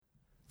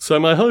So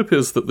my hope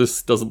is that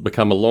this doesn't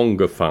become a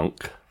longer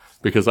funk,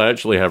 because I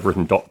actually have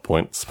written dot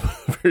points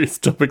for various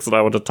topics that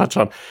I want to touch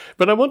on.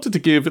 But I wanted to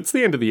give, it's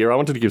the end of the year, I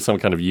wanted to give some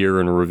kind of year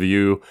in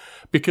review,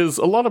 because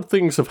a lot of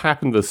things have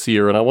happened this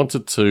year, and I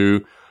wanted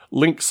to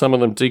link some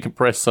of them,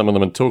 decompress some of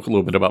them, and talk a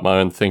little bit about my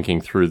own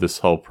thinking through this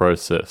whole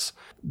process.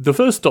 The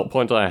first dot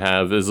point I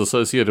have is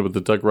associated with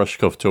the Doug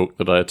Rushkoff talk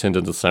that I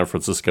attended in San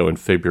Francisco in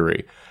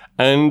February.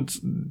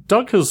 And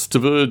Doug has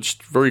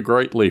diverged very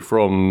greatly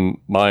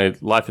from my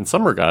life in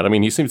some regard. I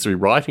mean, he seems to be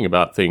writing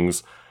about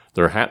things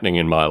that are happening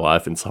in my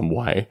life in some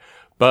way,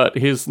 but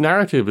his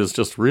narrative is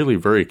just really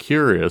very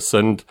curious.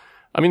 And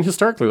I mean,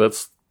 historically,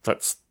 that's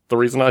the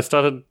reason I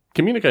started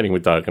communicating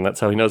with Doug, and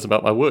that's how he knows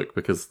about my work,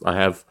 because I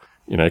have,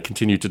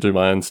 continued to do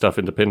my own stuff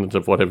independent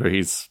of whatever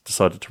he's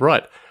decided to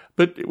write.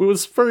 But it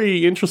was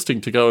very interesting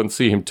to go and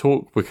see him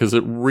talk, because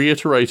it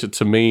reiterated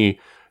to me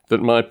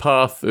that my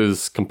path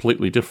is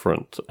completely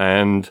different.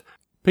 And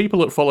people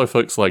that follow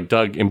folks like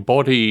Doug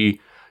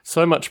embody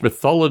so much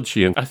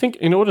mythology. And I think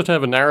in order to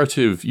have a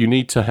narrative, you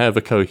need to have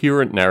a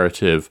coherent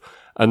narrative.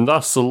 And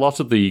thus, a lot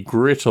of the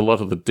grit, a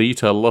lot of the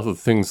detail, a lot of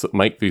the things that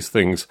make these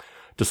things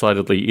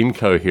decidedly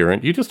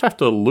incoherent, you just have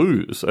to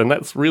lose. And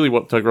that's really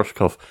what Doug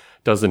Rushkoff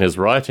does in his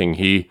writing.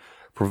 He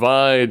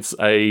provides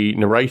a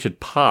narrated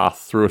path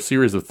through a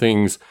series of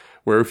things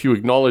where if you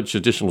acknowledge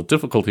additional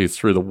difficulties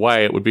through the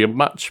way, it would be a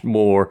much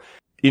more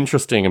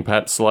interesting and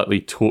perhaps slightly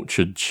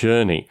tortured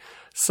journey.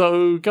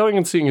 So going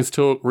and seeing his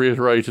talk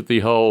reiterated the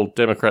whole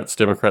Democrats,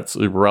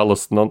 uber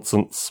alles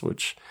nonsense,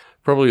 which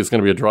probably is going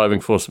to be a driving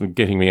force in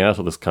getting me out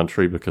of this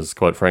country, because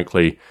quite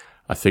frankly,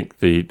 I think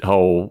the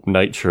whole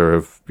nature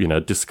of,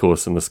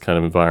 discourse in this kind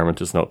of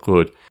environment is not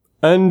good.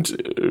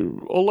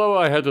 And although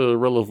I had a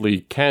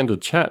relatively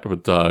candid chat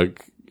with Doug,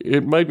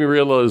 it made me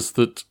realize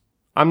that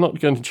I'm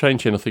not going to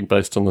change anything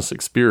based on this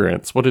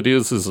experience. What it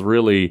is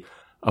really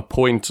a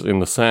point in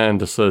the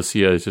sand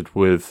associated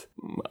with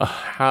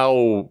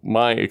how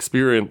my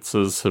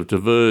experiences have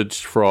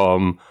diverged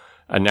from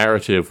a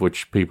narrative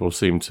which people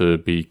seem to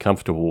be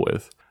comfortable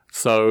with.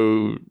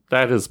 So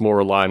that is more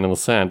a line in the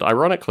sand.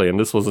 Ironically, and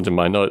this wasn't in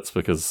my notes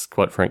because,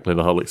 quite frankly,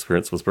 the whole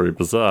experience was very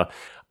bizarre,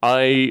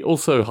 I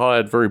also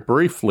hired very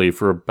briefly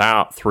for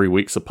about 3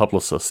 weeks a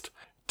publicist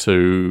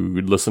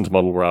to listen to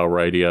Model Rail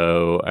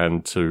Radio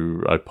and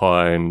to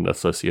opine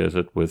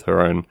associated with her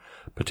own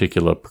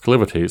particular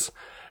proclivities.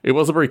 It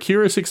was a very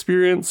curious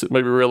experience. It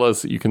made me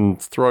realize that you can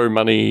throw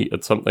money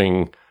at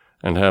something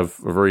and have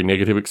a very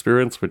negative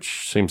experience,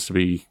 which seems to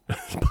be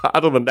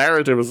part of the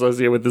narrative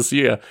associated with this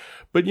year.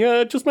 But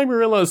yeah, it just made me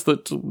realize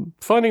that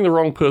finding the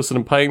wrong person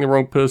and paying the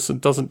wrong person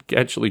doesn't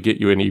actually get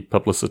you any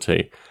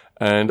publicity.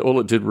 And all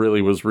it did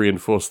really was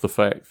reinforce the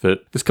fact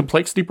that this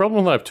complexity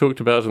problem that I've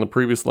talked about in the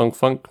previous Long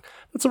Funk,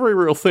 that's a very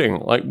real thing.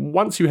 Like,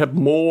 once you have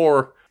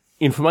more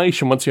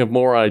information, once you have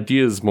more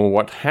ideas, more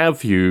what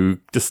have you,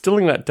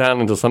 distilling that down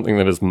into something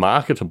that is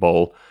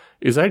marketable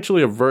is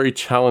actually a very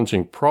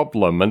challenging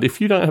problem. And if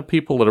you don't have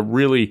people that are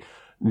really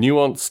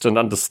nuanced and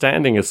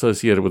understanding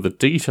associated with the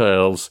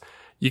details,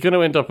 you're going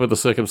to end up with the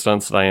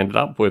circumstance that I ended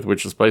up with,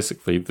 which is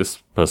basically this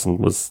person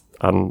was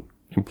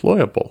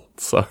unemployable.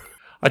 So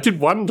I did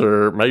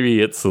wonder,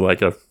 maybe it's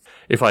like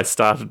if I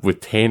started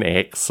with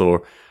 10x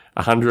or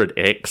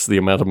 100x the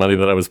amount of money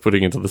that I was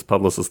putting into this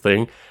publicist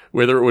thing,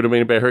 whether it would have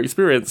been a better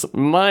experience.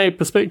 My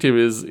perspective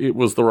is it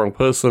was the wrong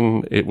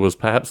person, it was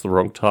perhaps the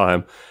wrong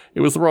time,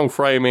 it was the wrong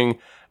framing,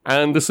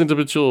 and this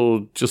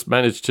individual just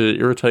managed to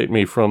irritate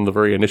me from the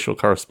very initial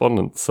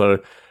correspondence. So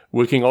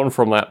working on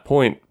from that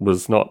point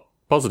was not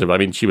positive. I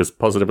mean, she was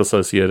positive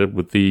associated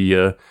with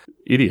the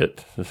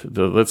idiot.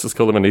 Let's just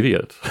call him an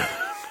idiot.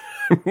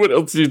 What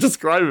else do you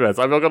describe him as?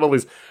 I've got all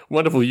these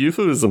wonderful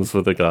euphemisms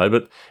for the guy,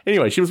 but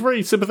anyway, she was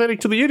very sympathetic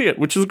to the idiot,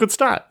 which is a good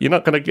start. You're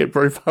not going to get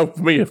very far with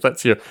me if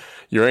that's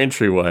your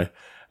entryway.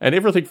 And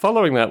everything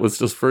following that was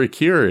just very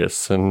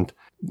curious, and,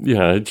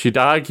 she'd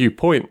argue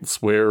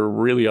points where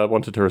really I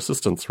wanted her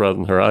assistance rather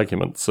than her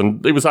arguments.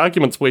 And it was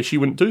arguments where she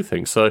wouldn't do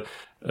things. So,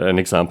 an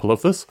example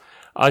of this,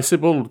 I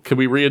said, well, can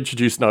we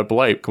reintroduce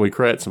Noble Ape? Can we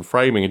create some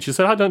framing? And she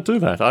said, I don't do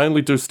that. I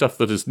only do stuff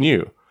that is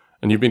new.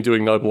 And you've been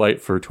doing Noble Ape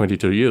for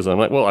 22 years. I'm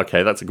like, well,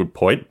 okay, that's a good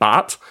point.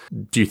 But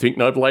do you think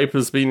Noble Ape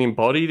has been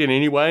embodied in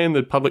any way in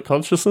the public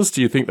consciousness?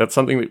 Do you think that's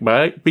something that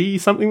might be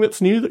something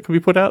that's new that can be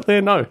put out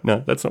there? No,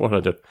 that's not what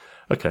I did.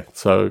 Okay,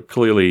 so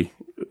clearly,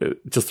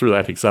 just through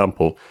that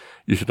example,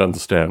 you should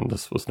understand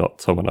this was not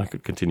someone I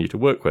could continue to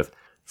work with.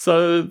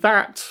 So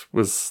that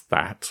was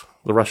that.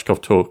 The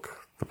Rushkoff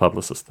talk, the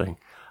publicist thing.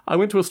 I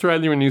went to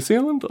Australia and New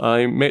Zealand.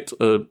 I met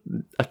a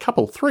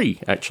couple,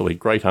 3 actually,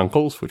 great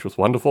uncles, which was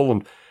wonderful,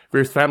 and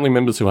various family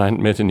members who I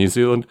hadn't met in New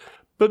Zealand.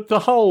 But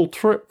the whole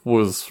trip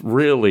was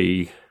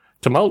really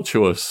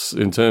tumultuous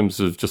in terms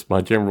of just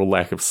my general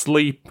lack of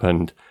sleep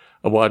and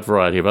a wide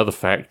variety of other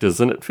factors.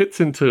 And it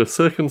fits into a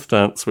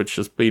circumstance which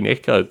has been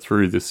echoed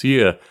through this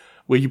year,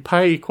 where you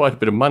pay quite a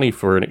bit of money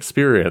for an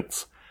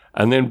experience,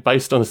 and then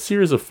based on a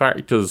series of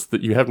factors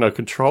that you have no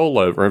control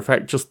over, in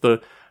fact, just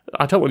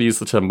I don't want to use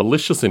the term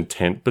malicious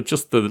intent, but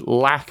just the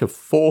lack of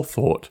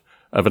forethought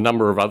of a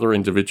number of other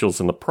individuals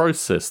in the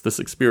process, this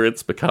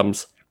experience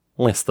becomes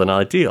less than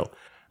ideal.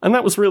 And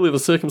that was really the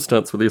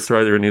circumstance with the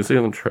Australia and New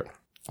Zealand trip.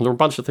 There were a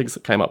bunch of things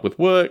that came up with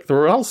work. There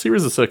were a whole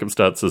series of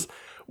circumstances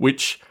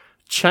which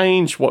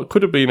changed what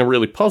could have been a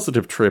really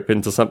positive trip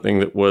into something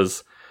that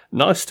was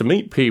nice to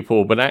meet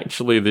people, but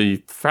actually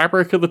the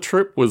fabric of the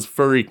trip was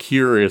very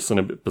curious and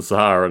a bit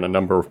bizarre in a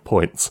number of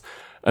points.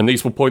 And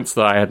these were points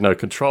that I had no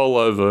control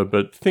over,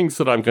 but things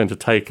that I'm going to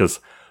take as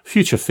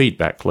future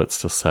feedback,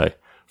 let's just say,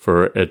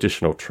 for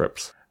additional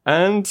trips.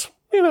 And,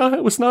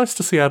 it was nice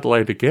to see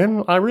Adelaide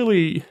again. I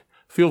really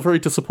feel very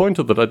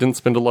disappointed that I didn't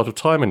spend a lot of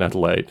time in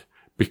Adelaide,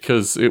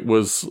 because it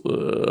was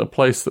a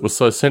place that was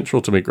so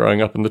central to me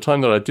growing up, and the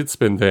time that I did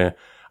spend there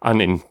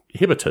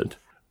uninhibited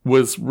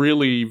was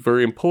really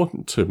very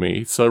important to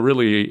me. So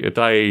really a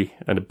day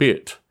and a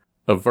bit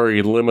of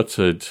very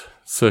limited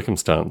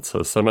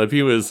circumstances. So my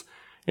view is,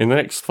 in the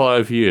next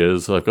 5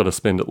 years, I've got to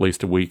spend at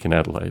least a week in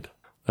Adelaide.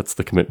 That's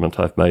the commitment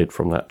I've made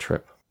from that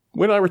trip.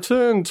 When I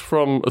returned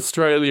from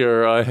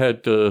Australia, I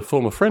had a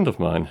former friend of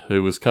mine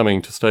who was coming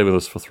to stay with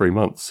us for 3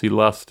 months. He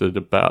lasted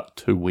about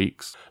 2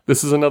 weeks.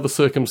 This is another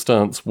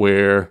circumstance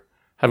where,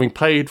 having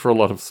paid for a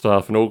lot of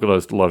stuff and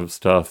organised a lot of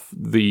stuff,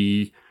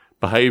 the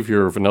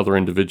behaviour of another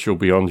individual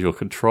beyond your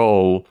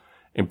control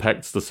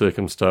impacts the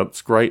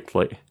circumstance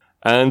greatly.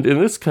 And in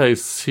this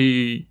case,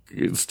 he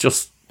is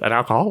just an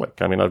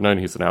alcoholic. I mean, I've known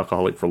he's an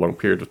alcoholic for a long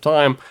period of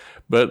time,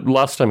 but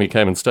last time he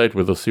came and stayed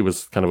with us, he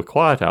was kind of a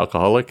quiet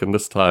alcoholic, and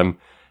this time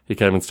he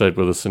came and stayed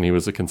with us and he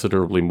was a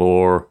considerably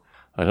more,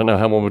 I don't know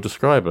how one would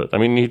describe it. I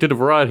mean, he did a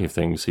variety of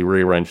things. He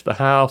rearranged the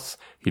house.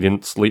 He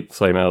didn't sleep the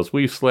same hours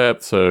we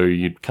slept, so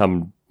you'd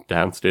come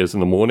downstairs in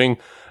the morning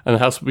and the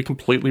house would be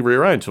completely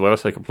rearranged. So when I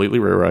say completely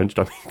rearranged,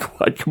 I mean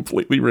quite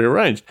completely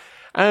rearranged.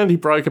 And he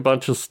broke a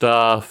bunch of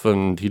stuff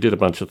and he did a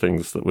bunch of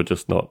things that were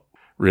just not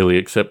really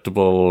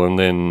acceptable, and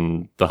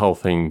then the whole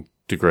thing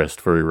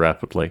digressed very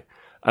rapidly.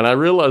 And I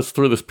realized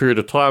through this period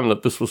of time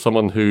that this was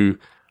someone who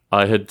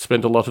I had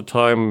spent a lot of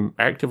time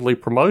actively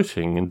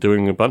promoting and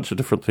doing a bunch of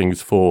different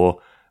things for.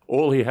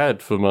 All he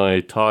had for my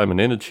time and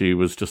energy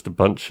was just a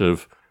bunch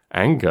of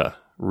anger,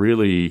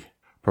 really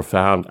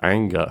profound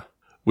anger,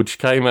 which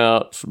came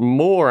out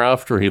more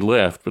after he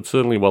left, but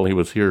certainly while he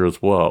was here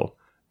as well.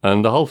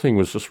 And the whole thing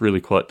was just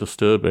really quite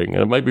disturbing.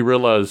 And it made me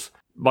realize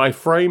my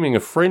framing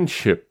of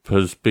friendship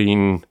has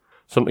been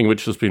something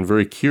which has been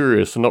very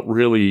curious and not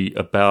really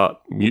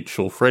about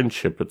mutual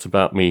friendship. It's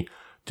about me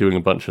doing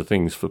a bunch of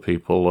things for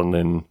people and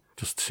then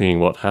just seeing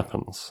what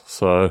happens.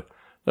 So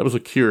that was a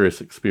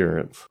curious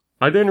experience.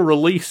 I then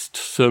released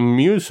some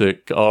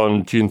music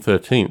on June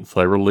 13th.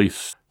 I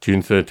released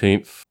June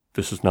 13th,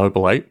 This is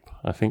Noble Ape,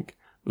 I think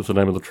was the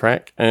name of the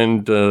track,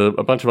 and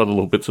a bunch of other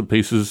little bits and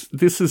pieces.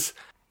 This is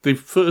the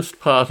first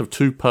part of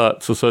 2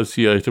 parts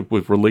associated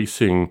with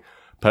releasing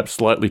perhaps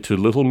slightly too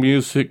little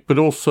music, but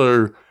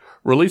also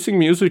releasing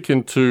music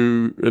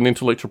into an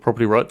intellectual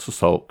property rights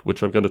assault,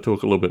 which I'm going to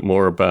talk a little bit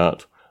more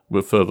about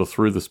further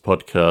through this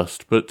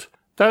podcast. But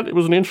that it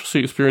was an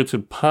interesting experience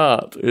in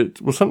part.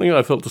 It was something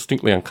I felt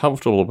distinctly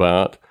uncomfortable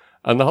about,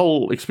 and the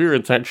whole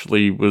experience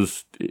actually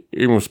was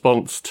in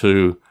response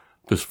to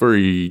this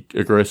very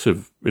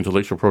aggressive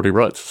intellectual property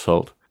rights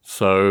assault.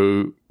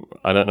 So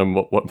I don't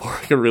know what more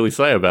I can really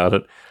say about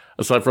it,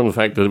 aside from the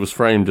fact that it was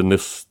framed in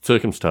this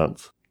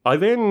circumstance. I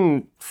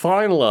then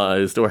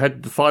finalised, or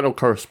had the final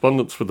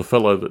correspondence with the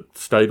fellow that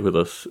stayed with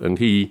us, and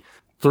he,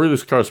 through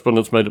this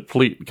correspondence, made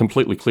it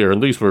completely clear,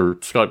 and these were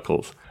Skype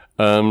calls,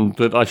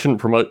 that I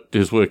shouldn't promote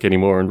his work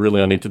anymore, and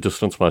really I need to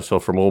distance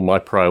myself from all my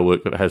prior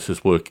work that has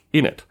his work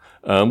in it,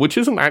 which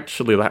isn't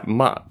actually that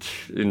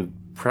much in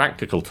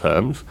practical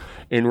terms.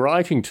 In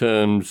writing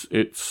terms,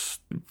 it's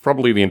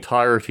probably the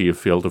entirety of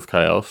Field of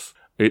Chaos.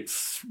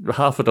 It's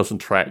half a dozen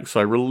tracks.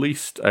 I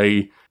released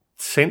a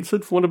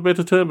censored, for want of a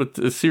better term,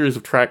 a series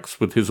of tracks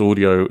with his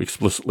audio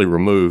explicitly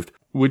removed,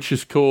 which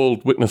is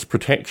called Witness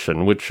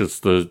Protection, which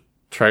is the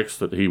tracks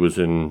that he was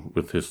in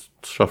with his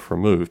stuff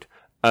removed.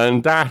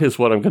 And that is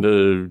what I'm going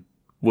to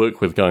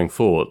work with going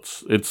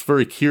forwards. It's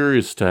very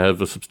curious to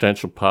have a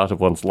substantial part of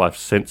one's life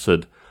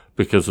censored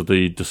because of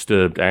the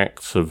disturbed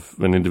acts of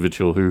an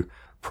individual who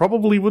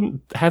probably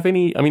wouldn't have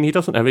any, I mean, he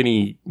doesn't have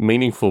any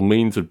meaningful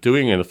means of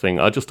doing anything.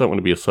 I just don't want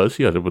to be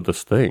associated with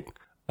this thing.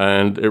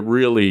 And it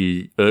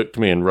really irked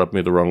me and rubbed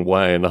me the wrong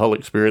way. And the whole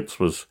experience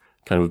was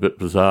kind of a bit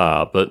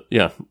bizarre. But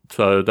yeah,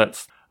 so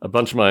that's a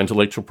bunch of my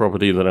intellectual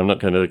property that I'm not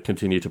going to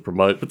continue to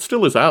promote, but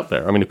still is out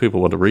there. I mean, if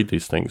people want to read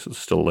these things, it's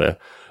still there.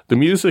 The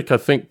music, I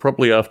think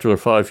probably after a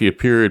 5-year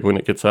period, when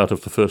it gets out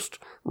of the first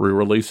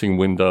re-releasing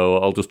window,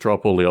 I'll just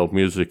drop all the old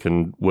music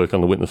and work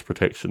on the witness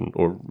protection,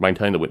 or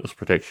maintain the witness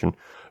protection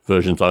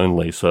versions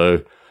only.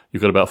 So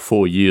you've got about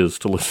 4 years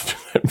to listen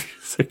to that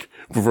music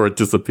before it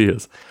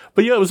disappears.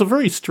 But yeah, it was a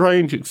very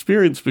strange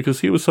experience because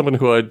he was someone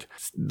who I'd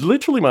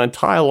literally my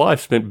entire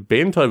life spent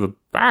bent over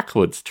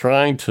backwards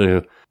trying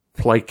to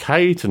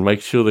placate and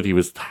make sure that he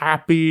was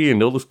happy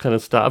and all this kind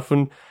of stuff.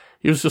 And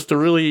he was just a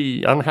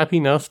really unhappy,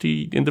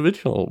 nasty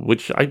individual,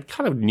 which I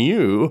kind of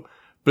knew,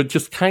 but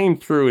just came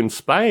through in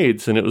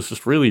spades. And it was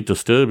just really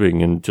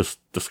disturbing and just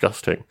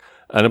disgusting.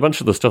 And a bunch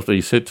of the stuff that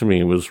he said to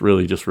me was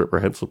really just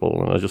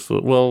reprehensible. And I just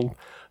thought, well,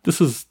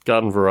 this is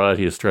garden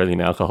variety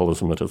Australian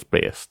alcoholism at its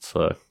best.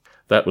 So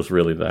that was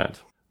really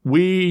that.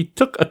 We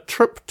took a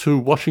trip to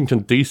Washington,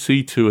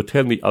 D.C. to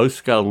attend the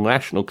O-Scale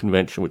National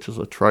Convention, which is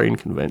a train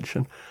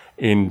convention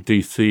in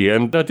D.C.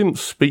 And I didn't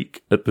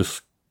speak at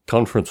this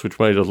conference, which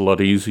made it a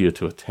lot easier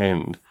to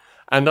attend.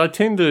 And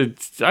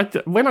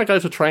when I go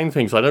to train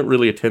things, I don't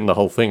really attend the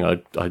whole thing.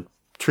 I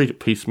treat it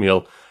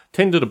piecemeal.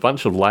 Attended a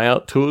bunch of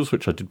layout tours,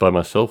 which I did by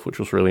myself, which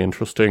was really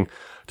interesting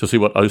to see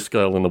what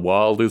O-Scale in the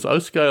wild is.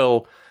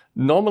 O-Scale,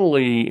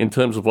 nominally, in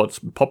terms of what's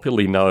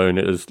popularly known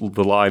as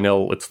the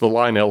Lionel, it's the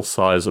Lionel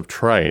size of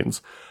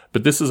trains.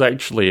 But this is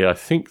actually, I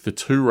think, the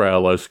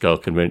two-rail O-Scale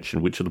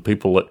convention, which are the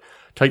people that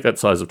take that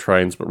size of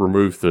trains but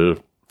remove the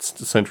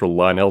central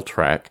Lionel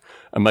track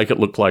and make it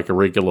look like a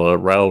regular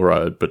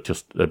railroad, but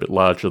just a bit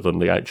larger than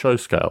the HO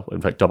scale.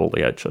 In fact, double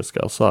the HO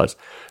scale size.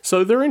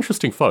 So they're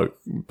interesting folk.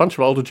 A bunch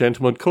of older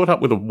gentlemen, caught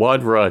up with a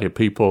wide variety of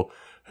people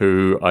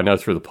who I know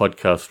through the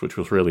podcast, which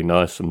was really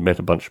nice, and met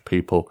a bunch of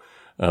people,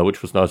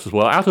 which was nice as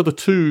well. Out of the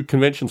two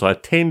conventions I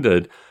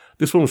attended,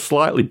 this one was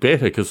slightly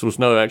better because there was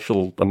no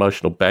actual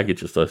emotional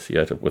baggage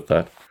associated with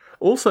that.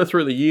 Also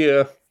through the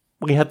year,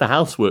 we had the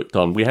house worked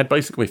on. We had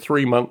basically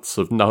 3 months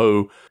of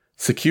no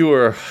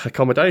secure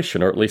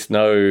accommodation, or at least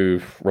no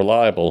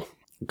reliable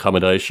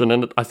accommodation.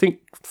 And I think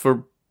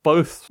for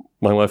both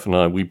my wife and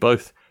I, we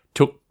both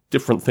took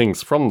different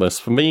things from this.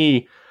 For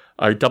me,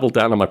 I doubled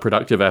down on my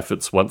productive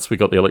efforts once we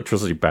got the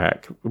electricity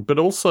back. But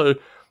also,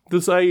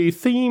 there's a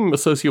theme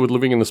associated with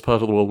living in this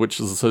part of the world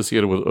which is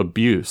associated with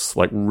abuse,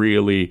 like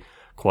really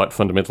quite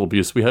fundamental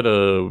abuse. We had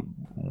a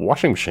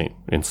washing machine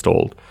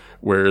installed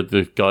where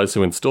the guys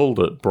who installed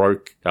it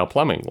broke our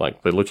plumbing.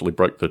 Like, they literally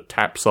broke the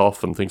taps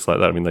off and things like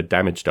that. I mean, they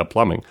damaged our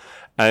plumbing.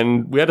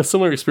 And we had a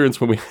similar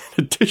experience when we had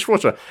a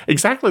dishwasher.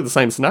 Exactly the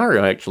same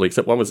scenario, actually,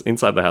 except one was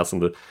inside the house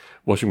and the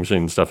washing machine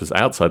and stuff is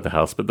outside the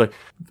house. But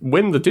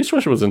when the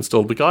dishwasher was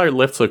installed, the guy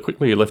left so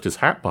quickly he left his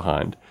hat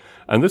behind.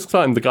 And this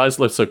time, the guys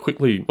left so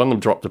quickly, one of them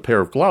dropped a pair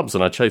of gloves,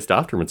 and I chased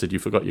after him and said, "You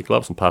forgot your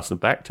gloves," and passed them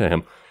back to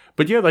him.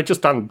 But yeah, they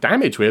just done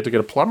damage. We had to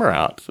get a plumber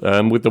out.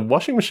 With the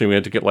washing machine, we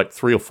had to get like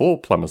 3 or 4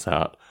 plumbers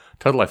out.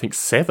 Total, I think,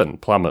 7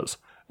 plumbers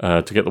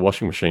to get the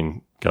washing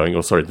machine going,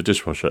 the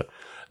dishwasher.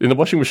 In the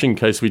washing machine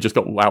case, we just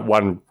got out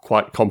one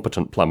quite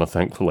competent plumber,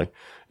 thankfully,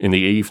 in the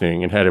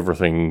evening and had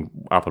everything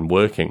up and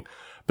working.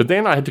 But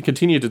then I had to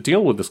continue to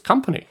deal with this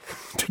company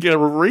to get a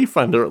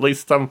refund, or at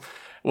least the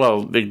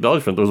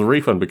acknowledgement. There was a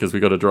refund because we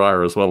got a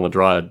dryer as well, and the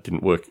dryer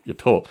didn't work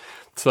at all.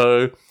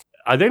 So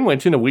I then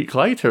went in a week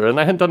later, and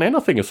they hadn't done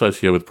anything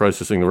associated with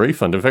processing the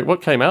refund. In fact,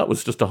 what came out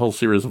was just a whole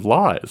series of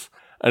lies.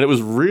 And it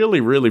was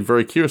really, really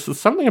very curious. There's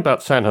something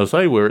about San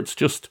Jose where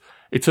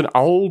it's an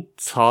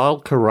old-style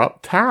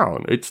corrupt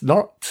town. It's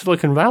not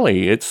Silicon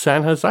Valley. It's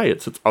San Jose.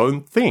 It's its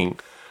own thing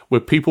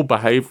where people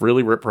behave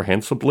really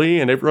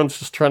reprehensibly and everyone's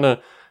just trying to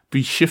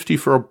be shifty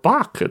for a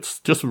buck. It's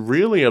just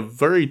really a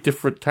very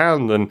different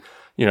town than,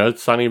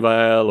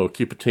 Sunnyvale or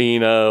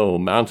Cupertino or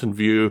Mountain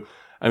View.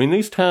 I mean,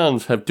 these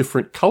towns have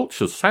different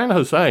cultures. San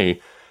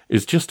Jose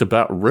is just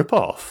about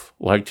rip-off,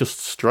 like just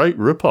straight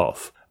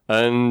rip-off.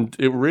 And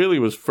it really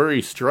was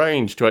very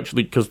strange to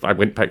actually, because I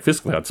went back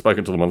physically, I'd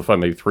spoken to them on the phone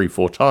maybe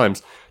 3-4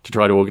 times to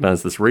try to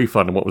organise this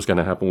refund and what was going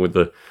to happen with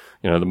the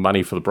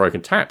money for the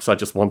broken taps. I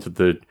just wanted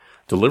the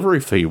delivery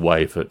fee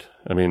waived.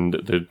 I mean,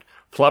 the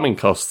plumbing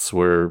costs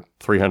were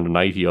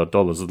 $380 odd.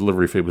 The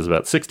delivery fee was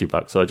about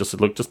 $60. So I just said,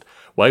 look, just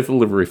waive the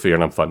delivery fee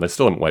and I'm fine. They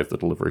still haven't waived the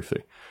delivery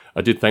fee.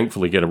 I did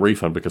thankfully get a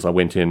refund because I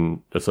went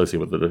in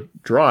associated with the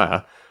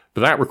dryer,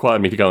 but that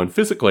required me to go in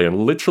physically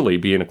and literally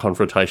be in a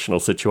confrontational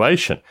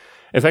situation.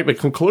 In fact, the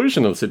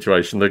conclusion of the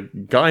situation, the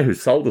guy who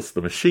sold us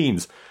the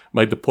machines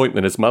made the point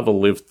that his mother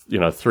lived,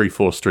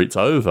 3-4 streets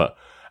over.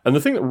 And the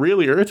thing that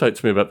really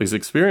irritates me about these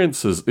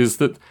experiences is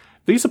that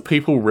these are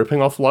people ripping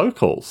off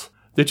locals.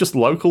 They're just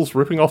locals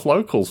ripping off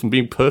locals and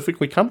being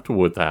perfectly comfortable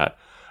with that.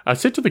 I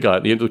said to the guy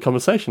at the end of the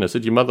conversation, I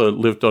said, "Your mother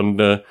lived on,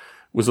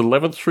 was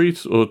 11th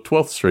Street or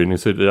 12th Street?" And he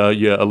said,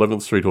 "Yeah,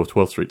 11th Street or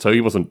 12th Street." So he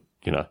wasn't,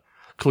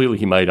 clearly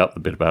he made up the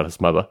bit about his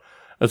mother.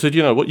 I said,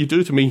 "What you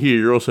do to me here,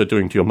 you're also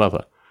doing to your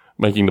mother."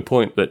 Making the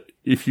point that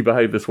if you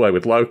behave this way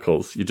with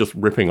locals, you're just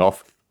ripping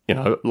off,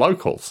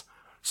 locals.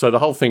 So the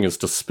whole thing is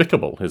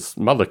despicable. His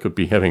mother could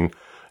be having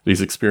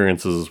these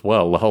experiences as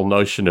well. The whole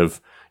notion of,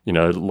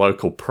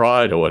 local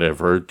pride or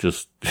whatever,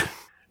 it's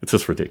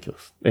just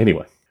ridiculous.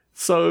 Anyway,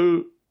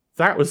 so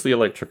that was the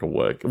electrical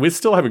work. We're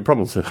still having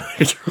problems with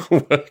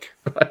electrical work,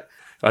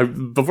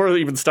 right? Before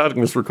even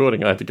starting this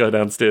recording, I had to go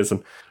downstairs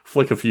and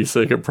flick a few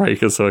circuit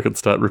breakers so I could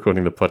start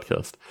recording the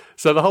podcast.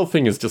 So the whole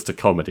thing is just a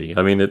comedy.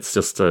 I mean, it's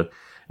just an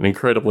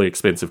incredibly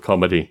expensive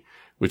comedy,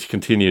 which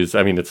continues.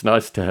 I mean, it's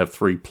nice to have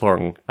 3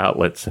 plong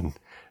outlets in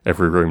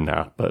every room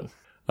now, but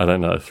I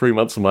don't know, 3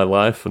 months of my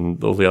life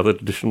and all the other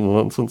additional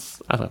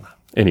nonsense, I don't know.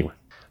 Anyway,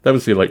 that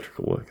was the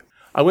electrical work.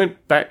 I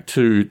went back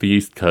to the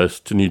East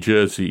Coast, to New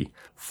Jersey,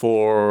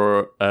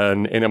 for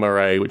an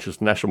NMRA, which is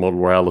National Model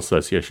Rail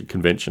Association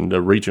convention, a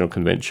regional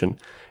convention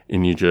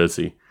in New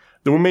Jersey.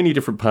 There were many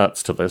different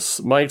parts to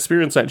this. My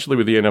experience actually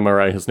with the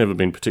NMRA has never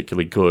been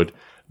particularly good.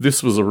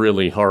 This was a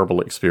really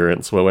horrible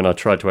experience where when I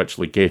tried to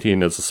actually get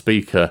in as a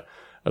speaker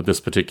at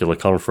this particular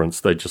conference,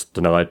 they just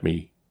denied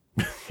me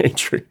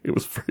entry. It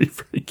was very,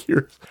 very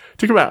curious. It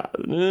took about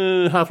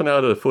half an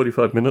hour to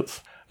 45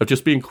 minutes of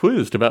just being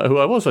quizzed about who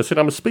I was. I said,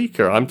 I'm a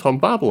speaker. I'm Tom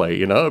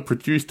Barbalet,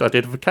 produced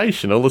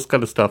identification, all this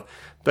kind of stuff.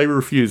 They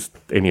refused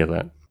any of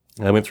that.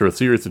 I went through a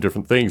series of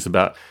different things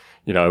about,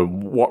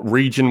 what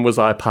region was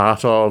I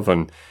part of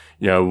and,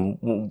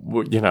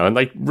 and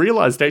they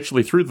realized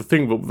actually through the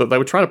thing that they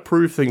were trying to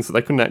prove things that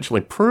they couldn't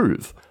actually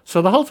prove.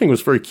 So the whole thing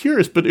was very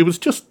curious, but it was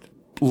just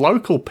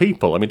local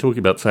people, talking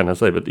about San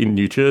Jose, but in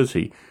New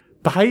Jersey,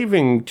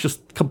 behaving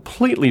just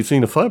completely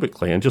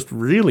xenophobically and just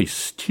really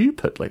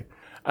stupidly.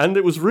 And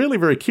it was really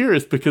very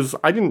curious because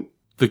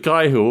the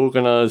guy who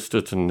organised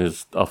it and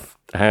his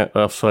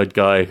offside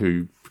guy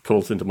who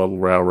calls into Model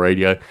Rail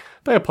Radio,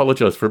 they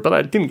apologised for it, but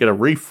I didn't get a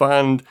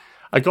refund.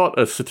 I got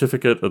a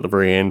certificate at the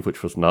very end,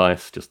 which was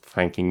nice, just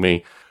thanking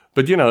me.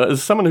 But,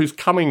 as someone who's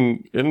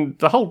coming, and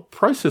the whole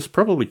process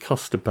probably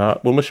cost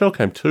about, well, Michelle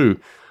came too,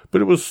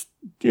 but it was,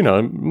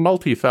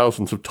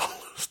 multi-thousands of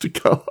dollars to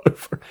go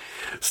over,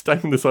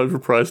 staying in this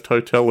overpriced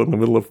hotel in the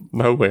middle of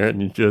nowhere in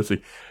New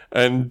Jersey.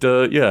 And,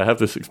 have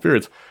this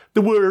experience.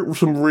 There were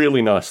some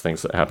really nice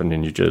things that happened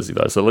in New Jersey,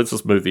 though, so let's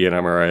just move the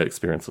NMRA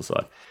experience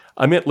aside.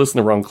 I met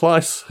listener Ron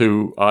Kleiss,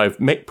 who I've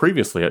met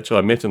previously, actually.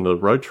 I met in the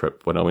road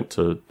trip when I went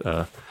to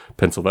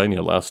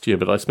Pennsylvania last year,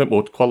 but I spent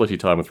more quality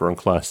time with Ron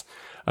Kleiss.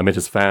 I met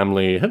his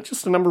family, had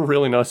just a number of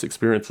really nice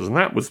experiences, and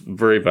that was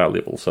very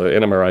valuable. So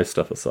NMRA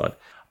stuff aside.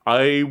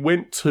 I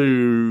went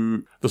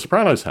to the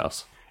Sopranos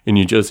house in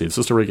New Jersey. It's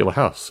just a regular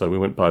house, so we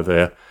went by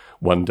there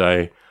one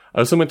day. I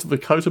also went to the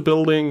Dakota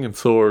building and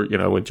saw,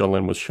 when John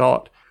Lennon was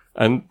shot,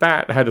 and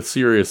that had a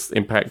serious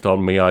impact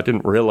on me. I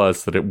didn't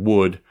realize that it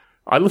would.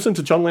 I listen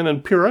to John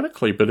Lennon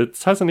periodically, but it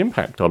has an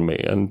impact on me,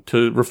 and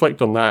to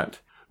reflect on that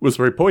was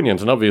very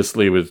poignant. And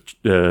obviously with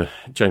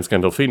James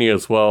Gandolfini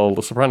as well,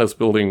 the Sopranos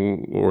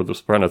building or the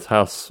Sopranos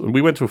house, and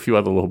we went to a few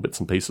other little bits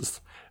and pieces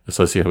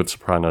associated with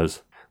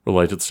Sopranos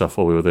related stuff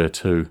while we were there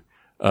too.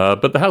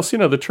 But the house,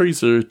 the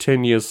trees are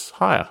 10 years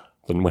higher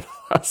than when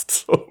I last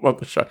saw them on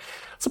the show.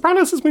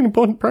 Sopranos has been an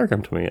important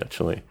program to me,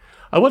 actually.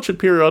 I watch it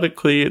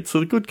periodically. It's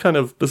a good kind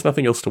of, there's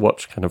nothing else to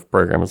watch kind of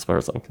program as far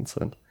as I'm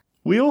concerned.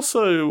 I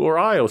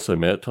also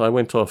met, I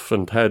went off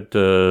and had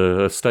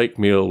a steak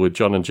meal with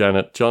John and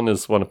Janet. John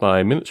is one of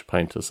my miniature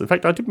painters. In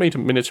fact, I did meet a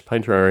miniature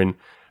painter in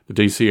the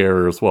DC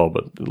area as well,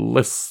 but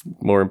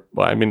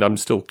I'm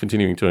still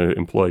continuing to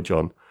employ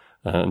John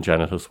and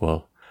Janet as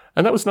well.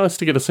 And that was nice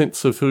to get a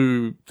sense of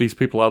who these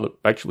people are that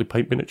actually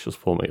paint miniatures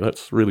for me.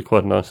 That's really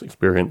quite a nice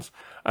experience.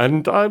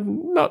 And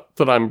I'm not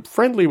that I'm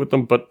friendly with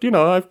them, but,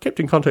 I've kept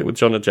in contact with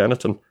John and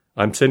Janet, and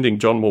I'm sending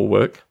John more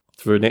work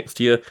for next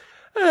year.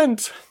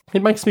 And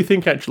it makes me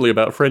think actually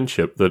about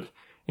friendship, that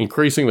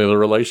increasingly the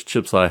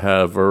relationships I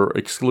have are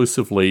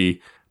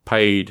exclusively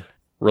paid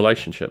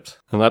relationships.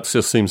 And that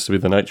just seems to be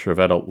the nature of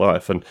adult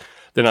life. And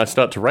then I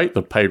start to rate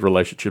the paid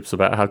relationships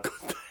about how good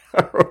they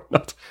are or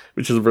not,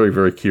 which is a very,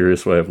 very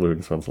curious way of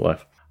living someone's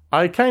life.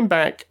 I came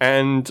back,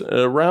 and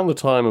around the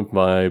time of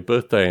my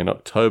birthday in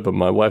October,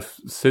 my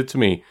wife said to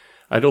me,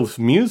 I had all this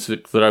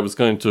music that I was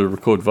going to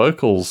record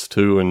vocals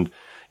to and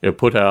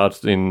put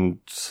out in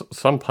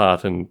some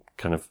part and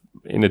kind of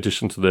in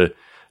addition to the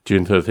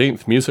June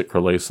 13th music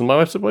release. And my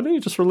wife said, why don't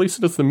you just release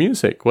it as the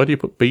music? Why do you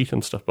put beat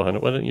and stuff behind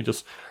it? Why don't you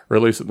just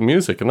release it the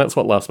music? And that's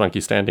what Last Monkey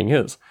Standing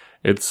is.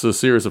 It's a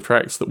series of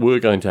tracks that were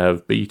going to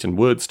have beat and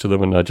words to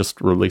them, and I just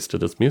released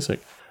it as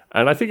music.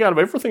 And I think out of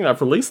everything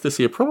I've released this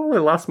year, probably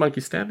Last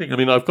Monkey Standing.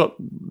 I've got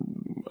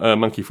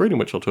Monkey Freedom,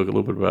 which I'll talk a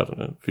little bit about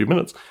in a few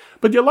minutes.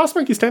 But Last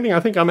Monkey Standing, I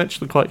think I'm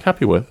actually quite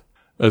happy with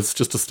as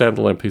just a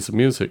standalone piece of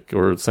music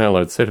or a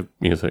standalone set of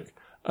music.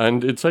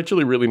 And it's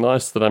actually really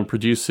nice that I'm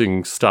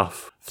producing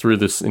stuff through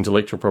this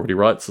intellectual property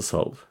rights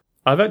assault.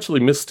 I've actually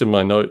missed in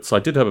my notes, I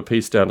did have a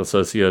piece down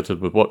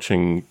associated with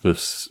watching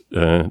this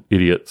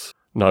idiot's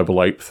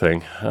Noble Ape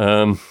thing.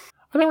 I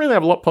don't really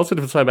have a lot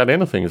positive to say about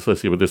anything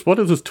associated with this. What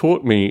it has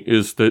taught me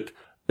is that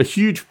a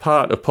huge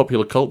part of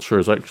popular culture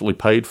is actually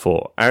paid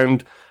for.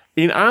 And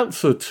in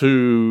answer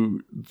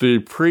to the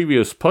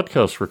previous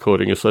podcast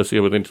recording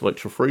associated with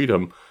intellectual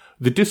freedom,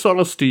 the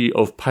dishonesty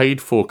of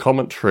paid-for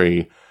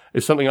commentary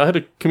is something. I had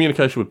a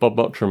communication with Bob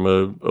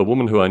Mottram, a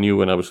woman who I knew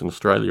when I was in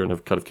Australia and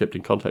have kind of kept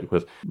in contact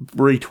with,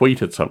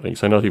 retweeted something,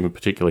 so not even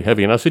particularly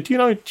heavy. And I said,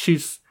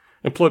 she's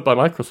employed by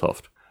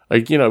Microsoft.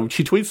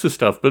 She tweets this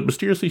stuff, but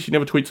mysteriously she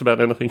never tweets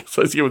about anything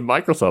associated with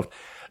Microsoft.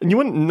 And you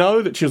wouldn't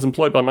know that she was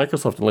employed by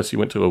Microsoft unless you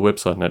went to her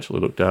website and actually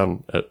looked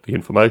down at the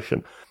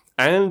information.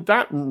 And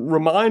that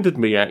reminded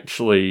me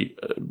actually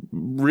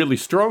really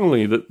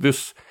strongly that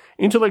this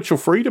intellectual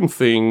freedom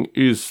thing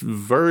is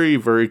very,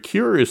 very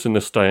curious in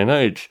this day and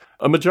age.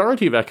 A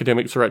majority of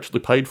academics are actually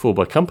paid for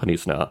by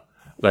companies now.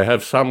 They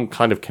have some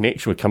kind of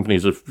connection with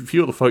companies. A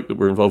few of the folk that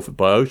were involved with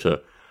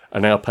Biota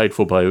are now paid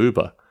for by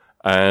Uber.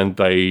 And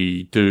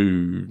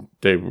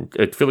they're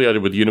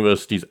affiliated with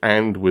universities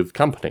and with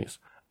companies.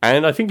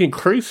 And I think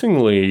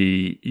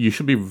increasingly you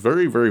should be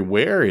very, very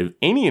wary of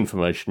any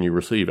information you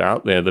receive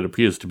out there that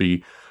appears to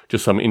be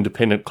just some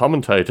independent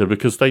commentator,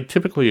 because they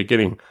typically are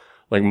getting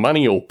like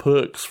money or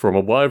perks from a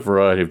wide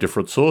variety of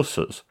different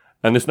sources.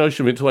 And this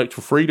notion of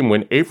intellectual freedom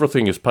when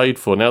everything is paid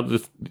for. Now,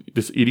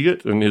 this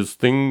idiot and his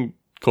thing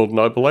called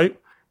Noble Ape,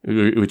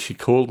 which he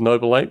called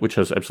Noble Ape, which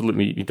has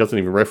absolutely, he doesn't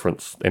even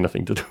reference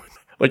anything to do with it.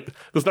 Like,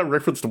 there's no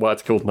reference to why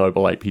it's called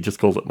Noble Ape. He just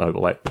calls it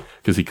Noble Ape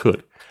because he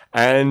could.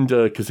 And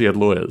because he had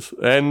lawyers.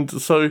 And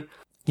so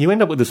you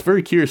end up with this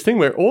very curious thing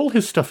where all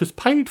his stuff is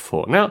paid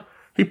for. Now,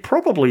 he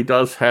probably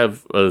does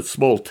have a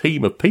small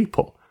team of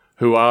people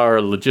who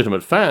are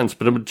legitimate fans,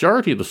 but a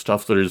majority of the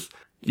stuff that is,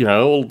 you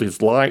know, all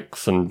these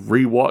likes and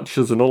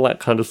rewatches and all that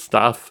kind of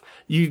stuff,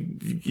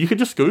 you could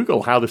just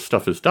Google how this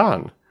stuff is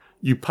done.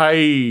 You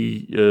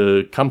pay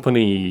a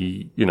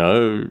company, you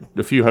know,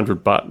 a few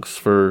 $100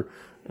 for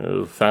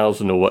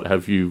 1,000 or what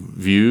have you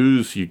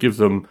views. You give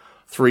them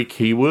 3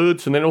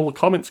 keywords, and then all the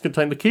comments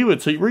contain the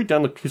keywords. So you read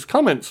down his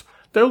comments,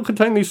 they all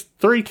contain these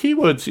 3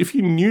 keywords. If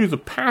you knew the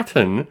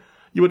pattern,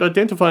 you would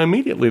identify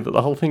immediately that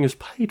the whole thing is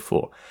paid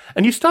for.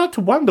 And you start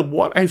to wonder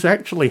what is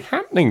actually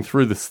happening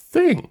through this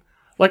thing.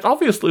 Like,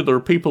 obviously, there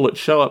are people that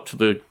show up to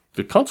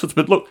the concerts,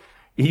 but look,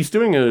 he's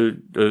doing a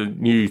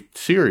new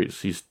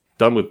series. He's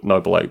done with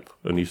Noble Ape,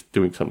 and he's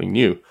doing something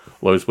new.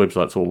 Although his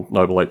website's all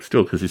Noble Ape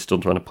still, because he's still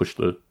trying to push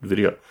the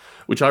video.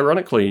 Which,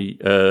 ironically,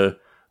 the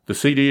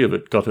CD of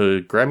it got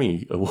a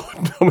Grammy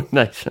Award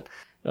nomination.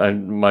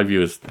 And my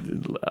view is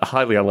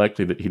highly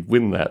unlikely that he'd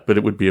win that, but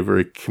it would be a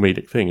very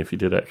comedic thing if he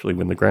did actually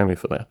win the Grammy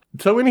for that.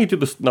 So when he did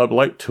this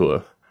Noble Ape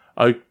tour,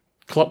 I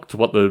clocked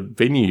what the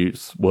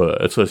venues were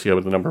associated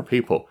with the number of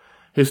people.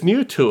 His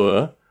new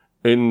tour,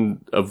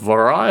 in a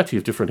variety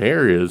of different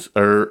areas,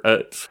 are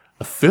at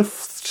a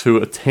 1/5 to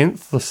a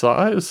 10th the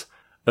size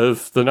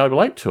of the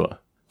Noble Ape tour.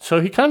 So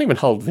he can't even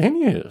hold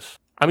venues.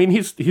 I mean,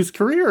 his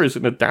career is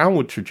in a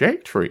downward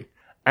trajectory.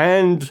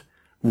 And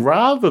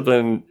rather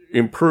than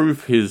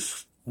improve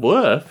his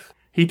worth,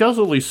 he does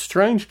all these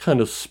strange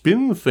kind of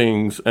spin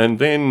things and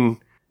then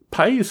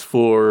pays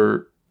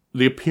for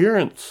the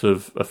appearance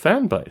of a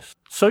fan base.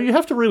 So you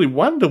have to really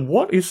wonder,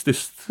 what is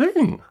this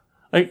thing?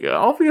 Like,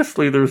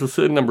 obviously there's a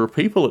certain number of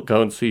people that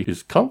go and see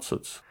his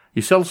concerts.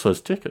 He sells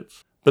those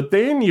tickets. But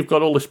then you've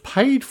got all this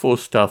paid for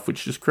stuff,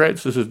 which just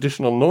creates this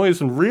additional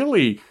noise, and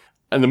really,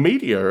 and the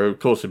media are, of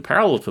course, in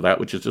parallel to that,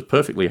 which is just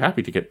perfectly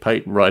happy to get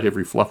paid and write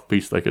every fluff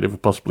piece they could ever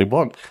possibly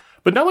want.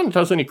 But no one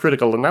does any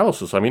critical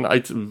analysis. I mean,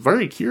 it's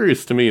very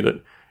curious to me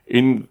that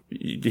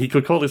he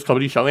could call this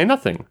comedy show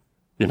anything,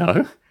 you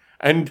know?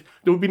 And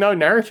there would be no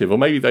narrative, or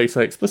maybe they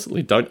say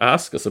explicitly, don't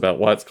ask us about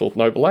why it's called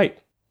Noble Ape,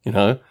 you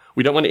know?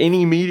 We don't want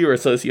any media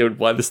associated with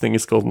why this thing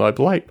is called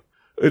Noble Ape.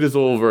 It is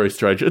all very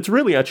strange. It's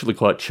really actually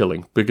quite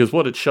chilling, because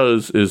what it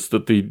shows is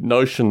that the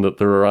notion that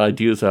there are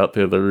ideas out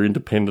there that are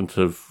independent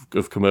of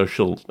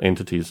commercial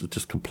entities is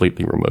just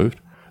completely removed.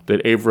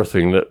 That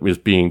everything that is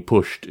being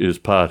pushed is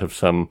part of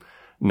some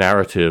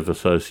narrative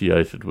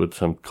associated with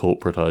some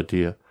corporate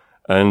idea.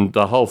 And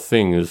the whole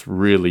thing is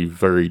really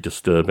very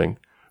disturbing,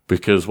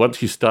 because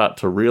once you start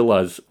to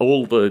realize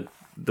all the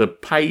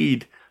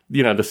paid,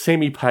 you know, the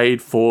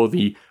semi-paid for,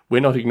 the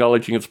we're not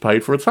acknowledging it's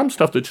paid for, it's some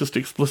stuff that's just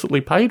explicitly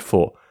paid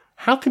for.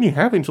 How can you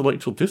have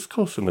intellectual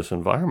discourse in this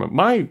environment?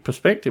 My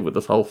perspective with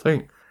this whole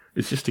thing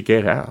is just to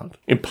get out.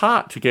 In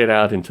part to get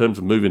out in terms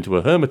of move into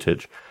a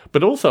hermitage,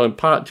 but also in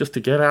part just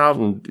to get out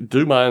and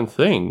do my own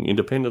thing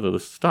independent of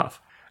this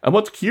stuff. And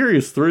what's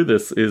curious through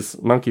this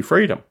is Monkey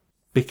Freedom,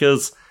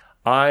 because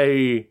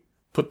I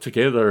put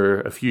together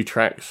a few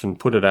tracks and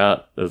put it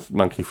out as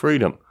Monkey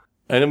Freedom,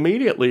 and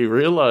immediately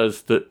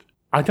realized that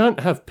I don't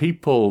have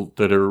people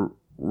that are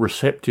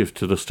receptive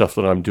to the stuff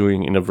that I'm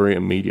doing in a very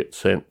immediate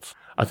sense.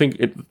 I think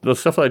the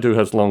stuff that I do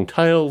has long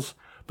tails,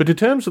 but in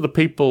terms of the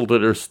people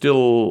that are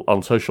still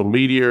on social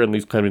media and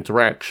these kind of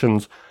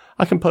interactions,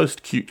 I can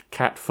post cute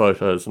cat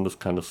photos and this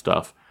kind of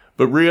stuff.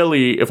 But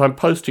really, if I'm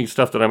posting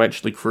stuff that I'm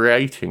actually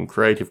creating,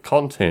 creative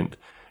content,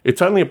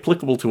 it's only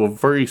applicable to a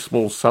very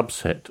small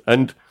subset.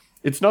 And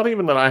it's not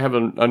even that I have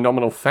a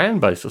nominal fan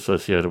base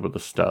associated with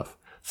this stuff.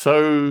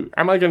 So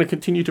am I going to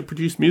continue to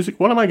produce music?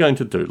 What am I going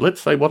to do?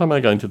 Let's say, what am I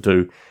going to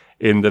do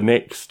in the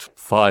next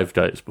 5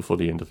 days before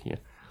the end of the year?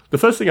 The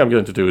first thing I'm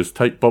going to do is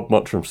take Bob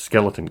Mottram's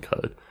Skeleton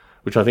Code,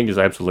 which I think is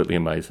absolutely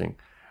amazing,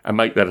 and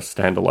make that a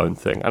standalone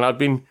thing. And I've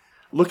been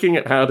looking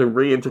at how to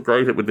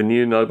reintegrate it with the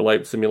new Noble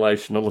Ape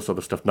simulation, all this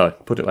other stuff. No,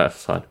 put it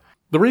aside.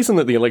 The reason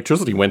that the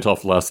electricity went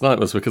off last night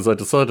was because I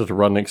decided to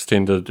run an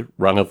extended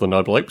run of the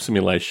Noble Ape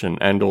simulation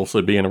and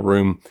also be in a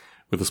room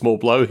with a small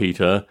blow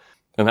heater,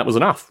 and that was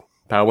enough.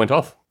 Power went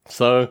off.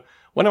 So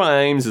one of my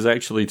aims is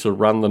actually to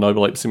run the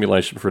Noble Ape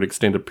simulation for an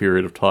extended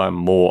period of time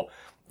more.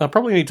 I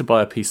probably need to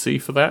buy a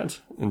PC for that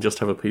and just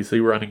have a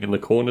PC running in the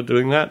corner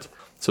doing that.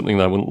 Something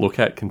that I wouldn't look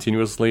at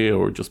continuously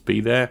or just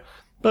be there.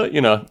 But, you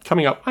know,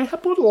 coming up, I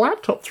have bought a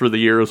laptop through the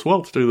year as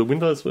well to do the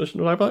Windows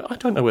version of it. I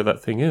don't know where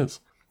that thing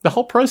is. The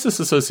whole process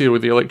associated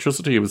with the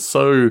electricity was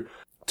so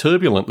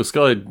turbulent. This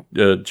guy,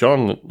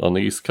 John, on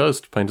the East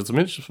Coast, painted some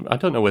images. I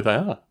don't know where they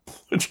are.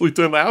 Literally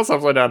turned the house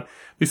upside down.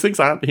 These things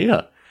aren't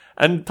here.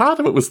 And part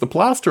of it was the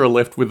plasterer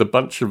left with a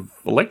bunch of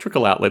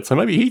electrical outlets, so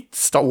maybe he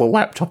stole a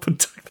laptop and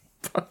took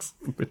the box.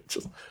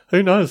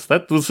 Who knows?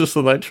 That was just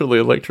the nature of the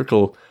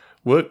electrical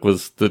work,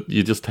 was that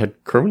you just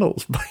had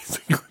criminals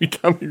basically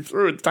coming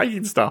through and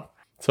taking stuff.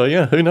 So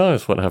yeah, who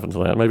knows what happened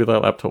to that? Maybe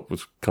that laptop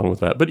was gone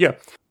with that. But yeah,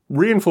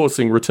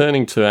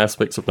 returning to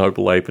aspects of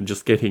Noble Ape and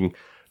just getting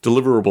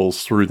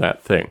deliverables through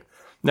that thing.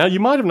 Now, you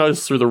might have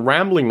noticed through the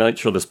rambling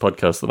nature of this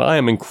podcast that I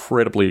am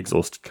incredibly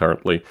exhausted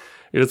currently.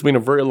 It has been a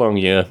very long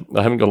year.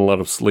 I haven't got a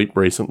lot of sleep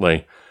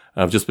recently.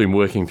 I've just been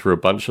working through a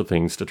bunch of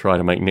things to try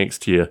to make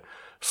next year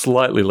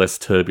slightly less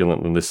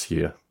turbulent than this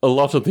year. A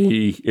lot of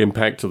the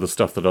impact of the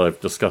stuff that I've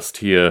discussed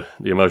here,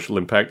 the emotional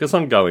impact, is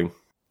ongoing.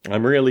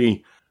 I'm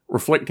really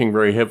reflecting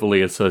very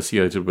heavily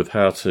associated with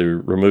how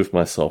to remove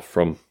myself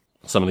from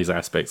some of these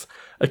aspects.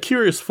 A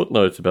curious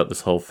footnote about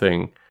this whole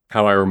thing,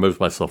 how I remove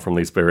myself from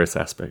these various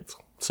aspects.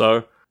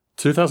 So,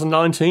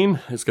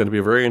 2019 is going to be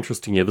a very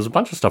interesting year. There's a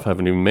bunch of stuff I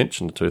haven't even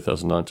mentioned in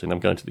 2019. I'm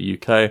going to the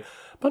UK, a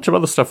bunch of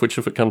other stuff which,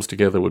 if it comes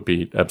together, would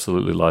be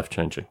absolutely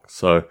life-changing.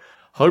 So,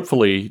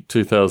 hopefully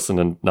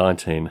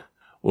 2019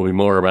 will be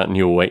more about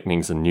new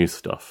awakenings and new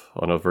stuff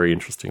on a very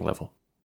interesting level.